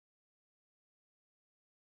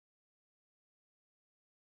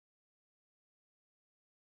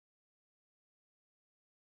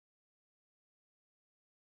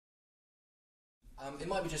It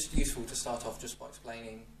might be just useful to start off just by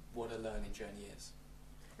explaining what a learning journey is.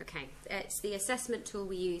 Okay, it's the assessment tool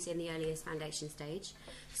we use in the earliest foundation stage.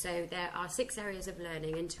 So there are 6 areas of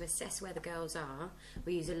learning, and to assess where the girls are,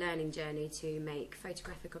 we use a learning journey to make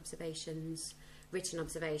photographic observations, written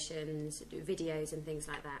observations, videos and things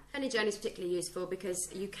like that. Learning journey is particularly useful because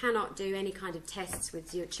you cannot do any kind of tests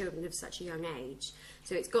with your children of such a young age.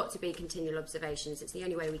 So it's got to be continual observations. It's the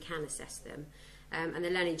only way we can assess them. And the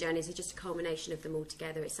learning journeys are just a culmination of them all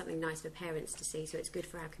together. It's something nice for parents to see, so it's good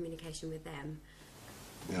for our communication with them.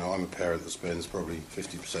 You know, I'm a parent that spends probably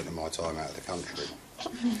 50% of my time out of the country.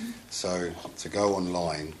 So to go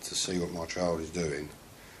online to see what my child is doing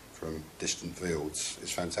from distant fields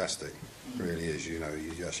is fantastic. It really is. You know,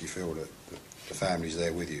 you actually feel that the family's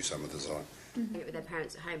there with you some of the time. With their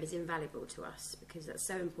parents at home is invaluable to us because that's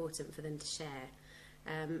so important for them to share.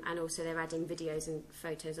 And also they're adding videos and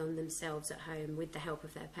photos on themselves at home with the help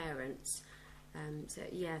of their parents. So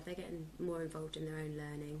yeah, they're getting more involved in their own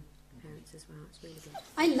learning. Parents as well. It's really good.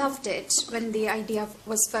 I loved it when the idea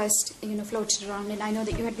was first, floated around, and I know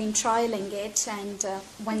that you had been trialling it, and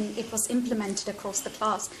when it was implemented across the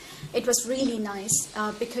class, it was really nice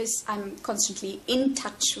because I'm constantly in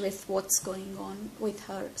touch with what's going on with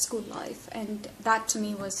her school life, and that to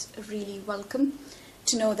me was really welcome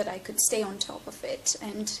to know that I could stay on top of it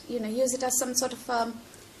and use it as some sort of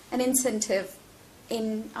an incentive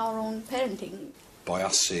in our own parenting. By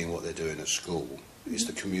us seeing what they're doing at school, it's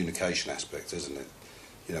the communication aspect, isn't it?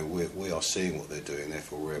 You know, we are seeing what they're doing,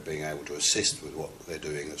 therefore we're being able to assist with what they're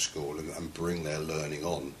doing at school and bring their learning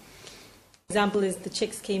on. Example is the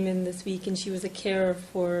chicks came in this week and she was a carer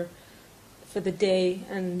for the day,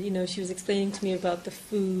 and she was explaining to me about the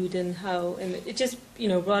food and how, and it just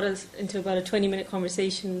brought us into about a 20-minute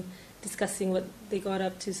conversation discussing what they got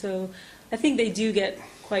up to. So I think they do get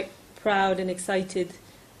quite proud and excited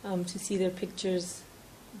to see their pictures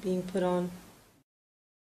being put on.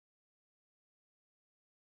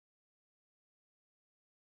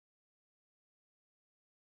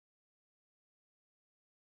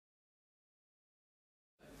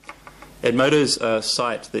 Edmodo's a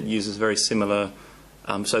site that uses very similar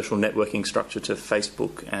social networking structure to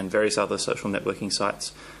Facebook and various other social networking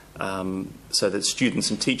sites, so that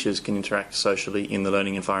students and teachers can interact socially in the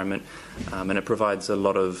learning environment, and it provides a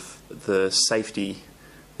lot of the safety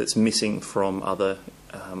that's missing from other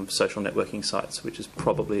social networking sites, which is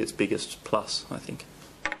probably its biggest plus, I think.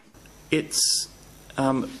 It's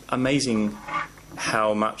amazing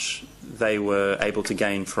how much they were able to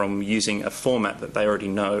gain from using a format that they already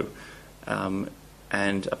know,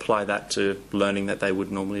 and apply that to learning that they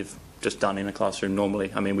would normally have just done in a classroom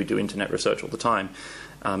normally. I mean, we do internet research all the time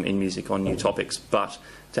in music on new topics, but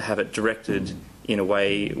to have it directed in a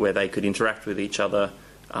way where they could interact with each other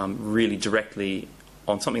really directly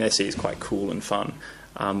on something they see is quite cool and fun,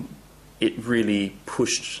 it really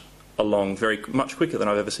pushed along much quicker than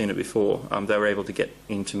I've ever seen it before. They were able to get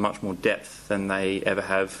into much more depth than they ever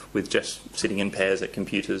have with just sitting in pairs at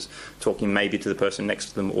computers, talking maybe to the person next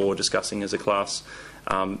to them or discussing as a class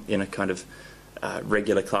in a kind of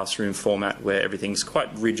regular classroom format where everything's quite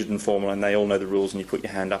rigid and formal and they all know the rules and you put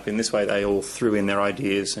your hand up. In this way they all threw in their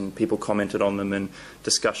ideas and people commented on them and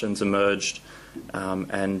discussions emerged,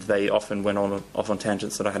 and they often went off on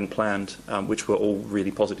tangents that I hadn't planned, which were all really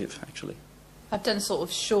positive actually. I've done sort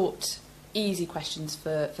of short, easy questions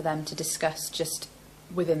for them to discuss just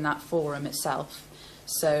within that forum itself.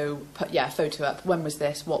 So, a photo up. When was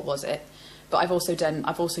this? What was it? But I've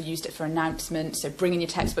also used it for announcements. So, bring in your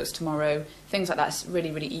textbooks tomorrow. Things like that's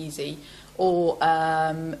really, really easy. Or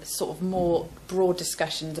sort of more broad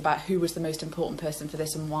discussions about who was the most important person for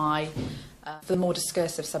this and why. For the more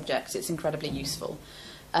discursive subjects, it's incredibly useful,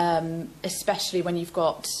 especially when you've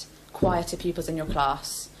got quieter pupils in your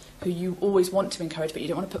class who you always want to encourage, but you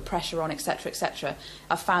don't want to put pressure on, etc., etc.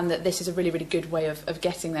 I've found that this is a really, really good way of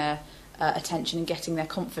getting their attention and getting their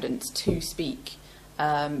confidence to speak,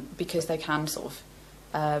 because they can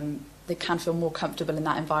they can feel more comfortable in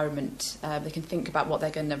that environment. They can think about what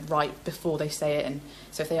they're going to write before they say it, and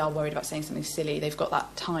so if they are worried about saying something silly, they've got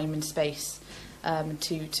that time and space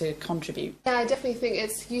to contribute. Yeah, I definitely think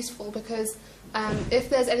it's useful because if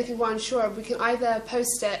there's anything we're unsure of, we can either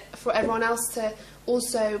post it for everyone else to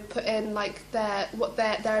also put in like their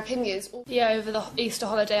opinions. Yeah, over the Easter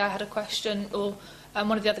holiday I had a question, or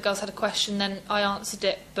one of the other girls had a question, then I answered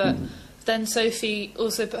it, but then Sophie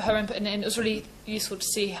also put her input in it, and it was really useful to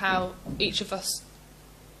see how each of us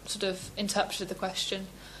sort of interpreted the question,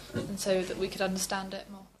 and so that we could understand it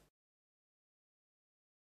more.